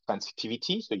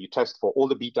sensitivity. So you test for all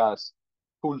the betas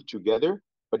pulled together,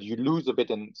 but you lose a bit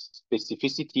in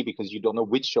specificity because you don't know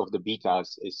which of the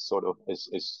betas is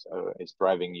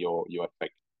driving your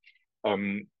effect.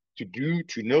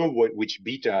 To know which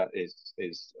beta is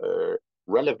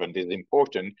relevant is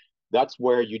important. That's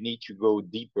where you need to go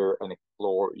deeper and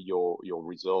explore your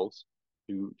results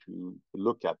to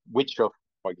look at which of,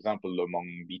 for example,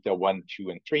 among beta 1, 2,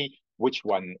 and 3, which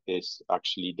one is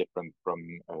actually different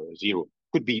from 0.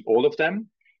 Could be all of them.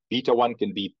 Beta 1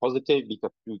 can be positive, beta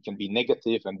 2 can be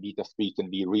negative, and beta 3 can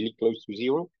be really close to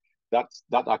 0. That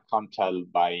I can't tell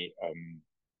by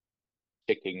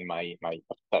checking my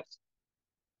test.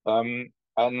 And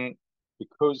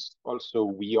because also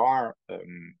we are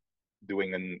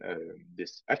doing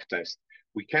this f-test,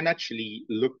 we can actually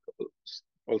look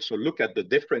at the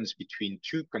difference between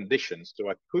 2 conditions. So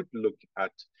I could look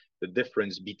at the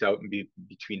difference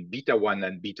between beta 1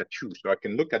 and beta 2. So I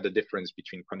can look at the difference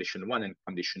between condition 1 and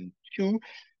condition 2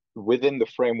 within the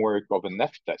framework of an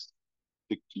f-test.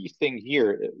 The key thing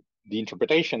here, the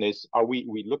interpretation is, are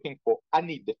we looking for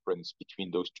any difference between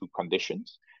those 2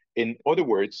 conditions? In other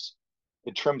words,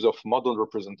 in terms of model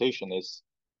representation,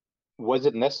 was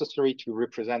it necessary to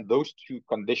represent those 2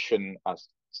 conditions as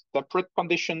separate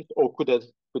conditions, or could it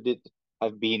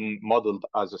have been modeled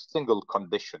as a single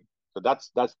condition? So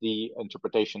that's the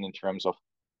interpretation in terms of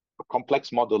a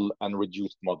complex model and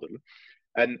reduced model.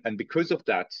 And because of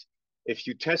that, if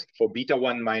you test for beta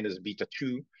 1 minus beta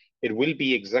 2, it will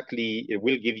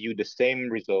give you the same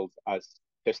results as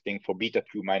testing for beta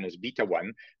 2 minus beta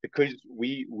 1, because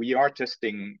we are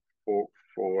testing for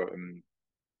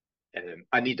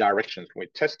any directions. We're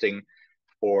testing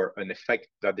for an effect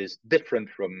that is different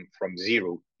from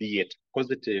 0, be it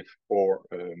positive or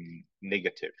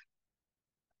negative.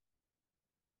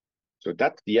 So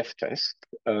that's the f-test.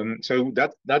 So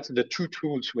that's the 2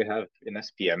 tools we have in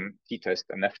SPM, t-test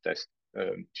and f-test,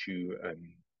 to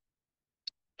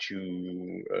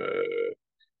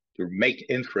make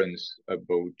inference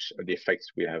about the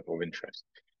effects we have of interest.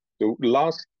 So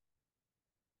last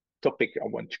topic I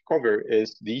want to cover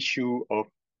is the issue of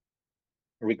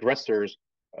regressors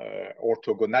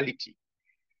orthogonality.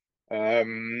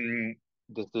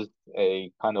 This is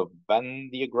a kind of Venn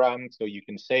diagram, so you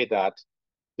can say that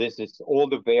this is all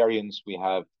the variance we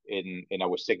have in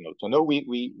our signal. So now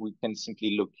we can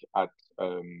simply look at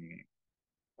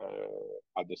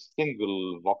the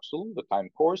single voxel, the time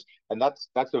course, and that's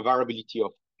the variability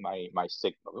of my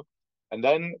signal. And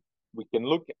then we can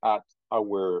look at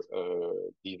our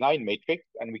design matrix,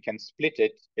 and we can split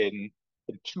it in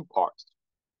 2 parts.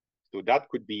 So that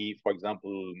could be, for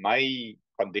example, my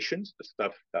conditions, the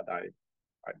stuff that I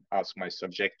ask my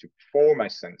subject to perform, I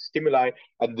send stimuli,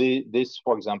 and this,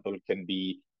 for example, can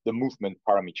be the movement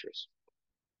parameters.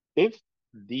 If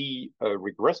the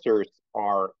regressors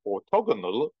are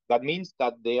orthogonal, that means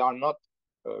that they are not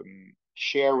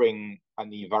sharing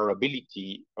any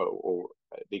variability, or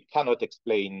they cannot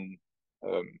explain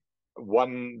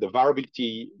the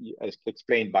variability as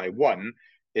explained by one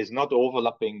is not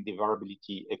overlapping the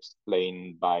variability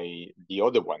explained by the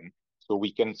other one. So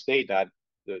we can say that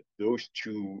those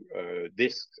 2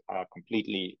 disks are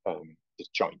completely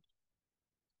disjoint.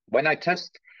 When I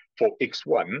test for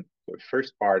X1, the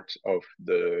first part of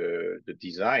the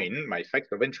design, my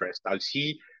effect of interest, I'll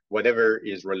see whatever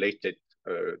is related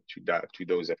to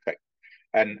those effects.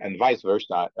 And vice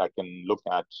versa, I can look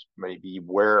at maybe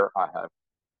where I have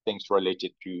things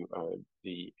related to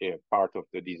the part of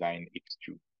the design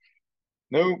X2.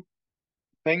 Now,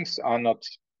 things are not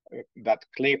that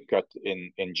clear-cut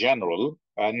in general,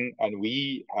 and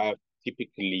we have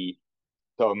typically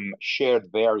some shared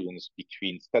variance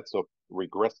between sets of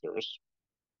regressors.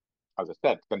 As I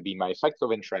said, can be my effects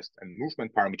of interest and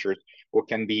movement parameters, or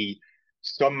can be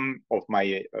some of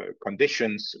my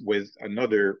conditions with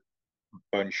another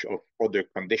bunch of other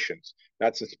conditions.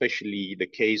 That's especially the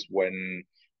case when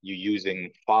you're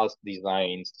using fast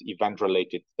designs,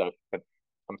 event-related stuff. That's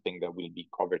something that will be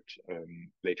covered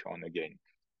later on again.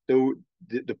 So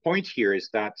the point here is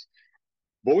that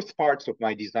both parts of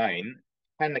my design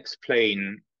can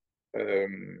explain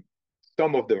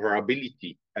some of the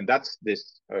variability, and that's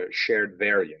this shared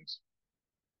variance.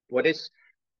 What is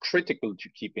critical to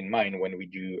keep in mind when we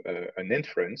do an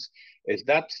inference is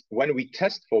that when we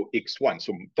test for X1,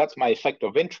 so that's my effect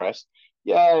of interest,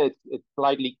 yeah, it's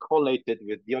slightly correlated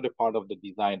with the other part of the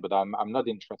design, but I'm not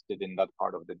interested in that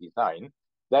part of the design.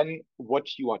 Then what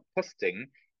you are testing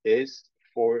is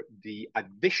for the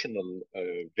additional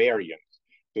variance.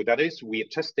 So that is, we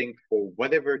are testing for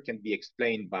whatever can be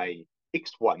explained by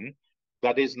X1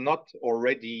 that is not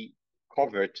already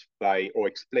covered by or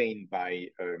explained by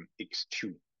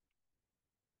X2.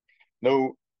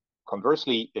 Now,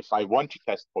 conversely, if I want to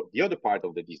test for the other part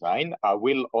of the design, I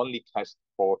will only test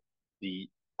for the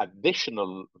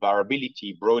additional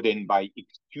variability brought in by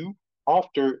X2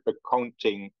 after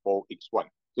accounting for X1.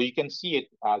 So you can see it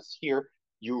as here,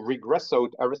 you regress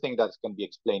out everything that can be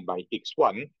explained by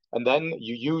X1, and then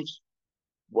you use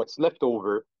what's left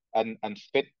over and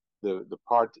fit the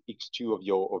part X2 of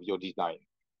your design.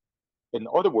 In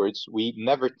other words, we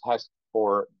never test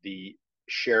for the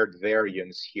shared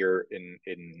variance here in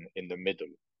the middle.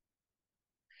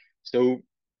 So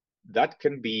that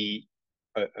can be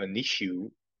an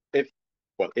issue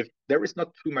if there is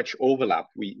not too much overlap.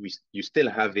 You still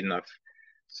have enough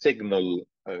signal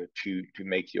to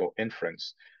make your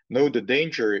inference. No, the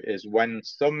danger is when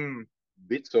some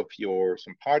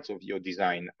parts of your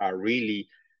design are really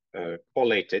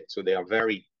correlated, so they are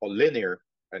very collinear.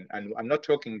 And I'm not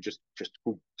talking just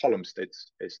 2 columns.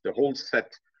 It's the whole set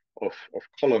of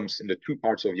columns in the 2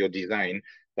 parts of your design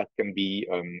that can be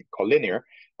collinear.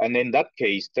 And in that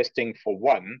case, testing for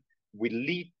one will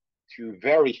lead to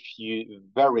very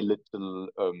little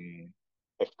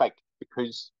effect,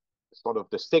 because sort of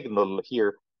the signal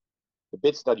here, the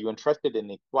bits that you're interested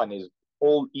in X1 is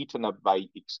all eaten up by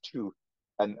X2,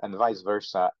 and vice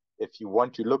versa. If you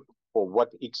want to look for what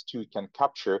X2 can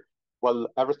capture, well,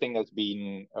 everything has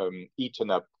been eaten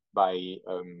up by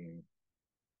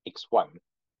X1.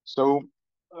 So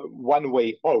one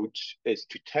way out is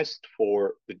to test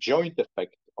for the joint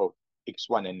effect of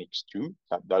X1 and X2.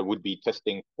 That would be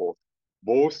testing for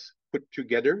both put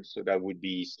together. So that would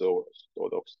be sort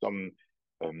of some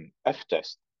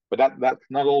F-test. But that's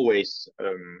not always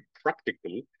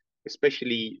practical,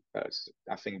 especially as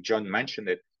I think John mentioned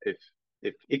it.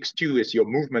 If X2 is your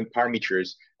movement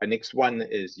parameters and X1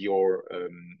 is your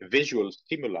visual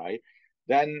stimuli,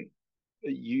 then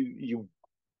you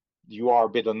are a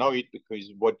bit annoyed,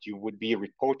 because what you would be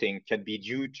reporting can be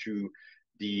due to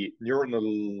the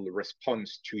neuronal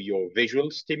response to your visual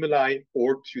stimuli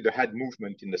or to the head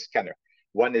movement in the scanner.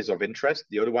 One is of interest,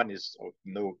 the other one is of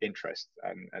no interest,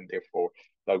 and therefore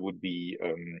that would be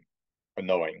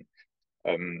annoying.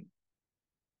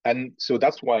 And so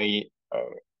that's why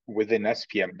within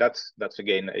SPM, that's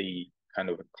again a kind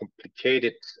of a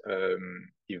complicated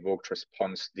evoked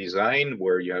response design,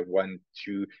 where you have 1,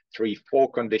 2, 3,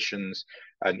 4 conditions,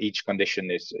 and each condition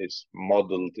is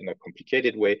modeled in a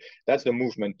complicated way. That's the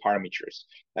movement parameters.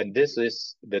 And this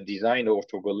is the design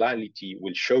orthogonality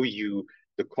will show you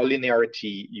the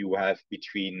collinearity you have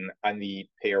between any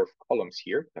pair of columns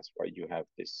here. That's why you have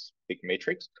this big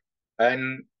matrix.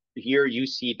 And here you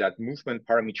see that movement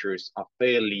parameters are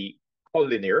fairly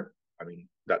collinear. I mean,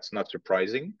 that's not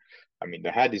surprising. I mean,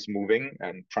 the head is moving,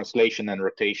 and translation and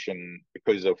rotation,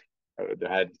 because of the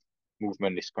head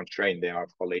movement is constrained, they are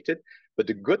correlated. But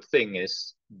the good thing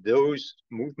is those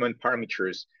movement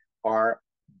parameters are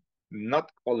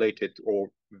not correlated, or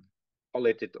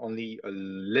correlated only a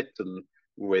little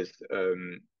with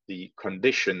the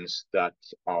conditions that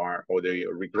are, or the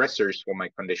regressors for my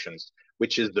conditions,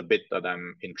 which is the bit that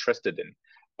I'm interested in.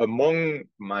 Among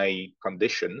my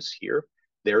conditions here,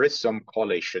 there is some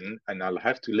correlation, and I'll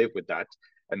have to live with that.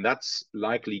 And that's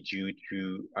likely due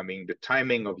to, I mean, the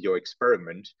timing of your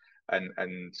experiment.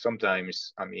 And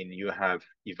sometimes, I mean, you have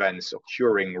events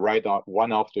occurring right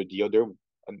one after the other,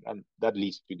 and that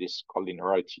leads to this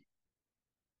collinearity.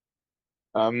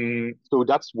 So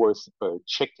that's worth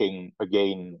checking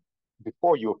again.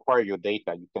 Before you acquire your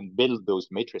data, you can build those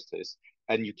matrices,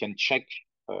 and you can check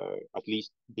at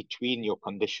least between your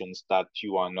conditions that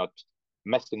you are not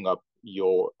messing up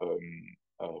your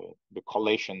the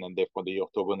collation and therefore the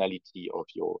orthogonality of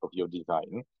your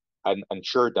design, and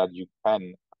ensure that you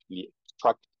can actually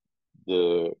extract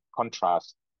the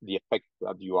contrast, the effect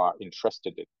that you are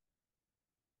interested in.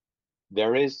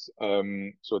 There is,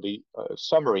 so the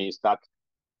summary is that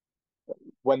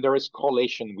when there is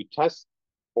correlation, we test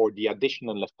for the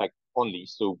additional effect only.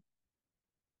 So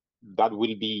that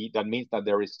means that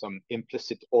there is some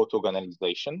implicit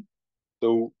orthogonalization.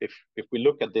 So if we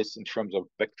look at this in terms of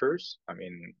vectors, I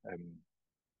mean,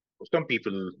 for some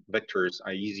people, vectors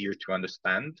are easier to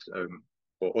understand.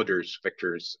 For others,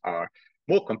 vectors are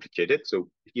more complicated. So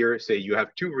here, say you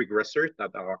have two regressors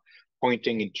that are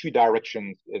pointing in two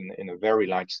directions in a very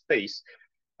large space,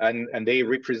 and they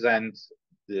represent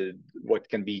what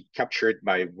can be captured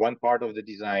by one part of the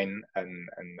design and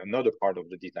another part of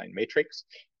the design matrix.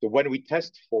 So when we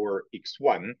test for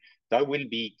X1, that will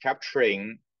be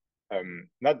capturing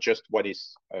not just what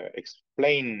is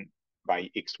explained by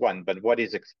X1, but what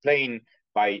is explained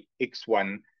by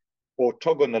X1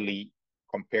 orthogonally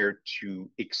compared to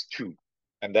X2.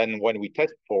 And then when we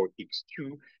test for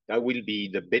X2, that will be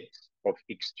the bit of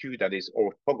X2 that is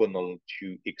orthogonal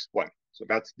to X1. So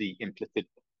that's the implicit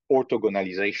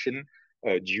orthogonalization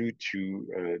due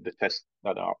to the tests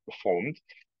that are performed.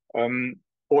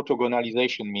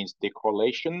 Orthogonalization means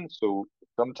decorrelation. So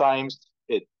sometimes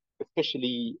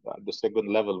especially at the second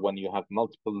level, when you have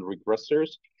multiple regressors,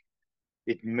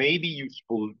 it may be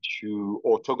useful to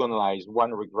orthogonalize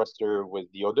one regressor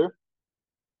with the other.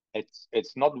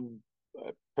 It's not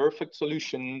a perfect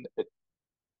solution.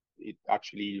 It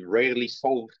actually rarely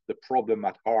solves the problem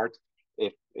at heart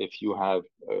if you have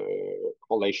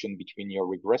correlation between your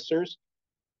regressors.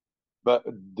 But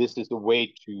this is the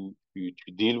way to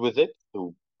deal with it.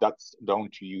 So that's down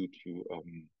to you to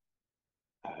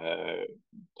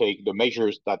take the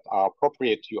measures that are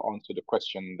appropriate to answer the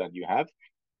question that you have.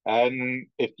 And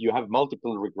if you have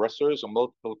multiple regressors or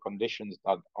multiple conditions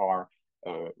that are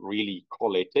really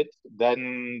correlated,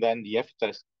 then the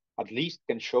F-test at least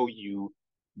can show you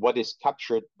what is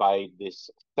captured by this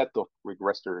set of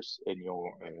regressors in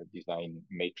your design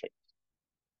matrix.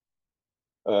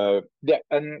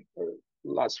 And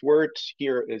last word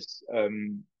here is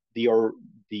the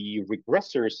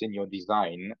regressors in your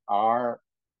design are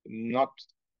not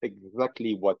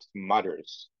exactly what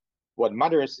matters. What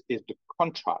matters is the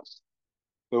contrast.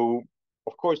 So,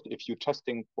 of course, if you're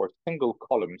testing for single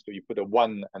columns, so you put a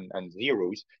 1 and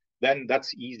zeros, then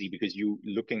that's easy because you're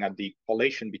looking at the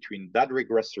correlation between that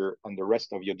regressor and the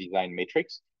rest of your design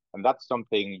matrix. And that's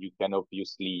something you can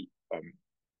obviously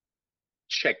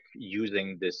check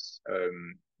using this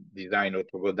design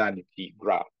orthogonality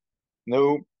graph.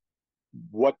 Now,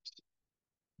 what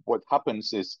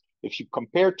happens is if you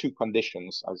compare two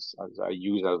conditions, as I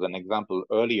used as an example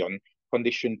early on,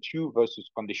 condition 2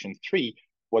 versus condition 3,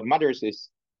 what matters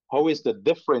is how is the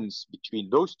difference between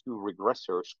those two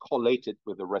regressors correlated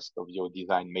with the rest of your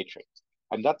design matrix.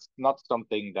 And that's not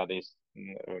something that is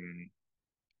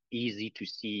easy to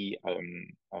see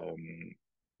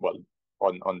well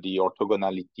on the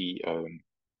orthogonality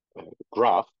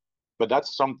graph, but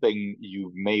that's something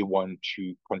you may want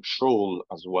to control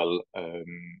as well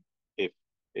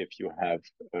if you have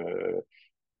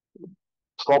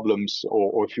problems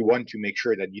or if you want to make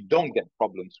sure that you don't get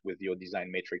problems with your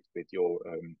design matrix, with your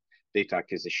data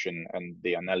acquisition and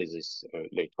the analysis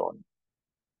later on.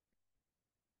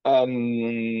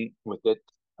 And with it,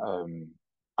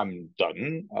 I'm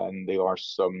done. And there are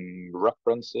some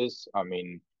references, I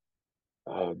mean,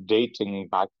 dating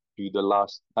back to the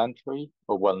last century.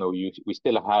 Oh, well, no, we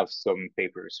still have some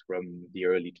papers from the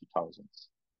early 2000s.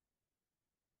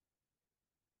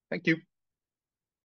 Thank you.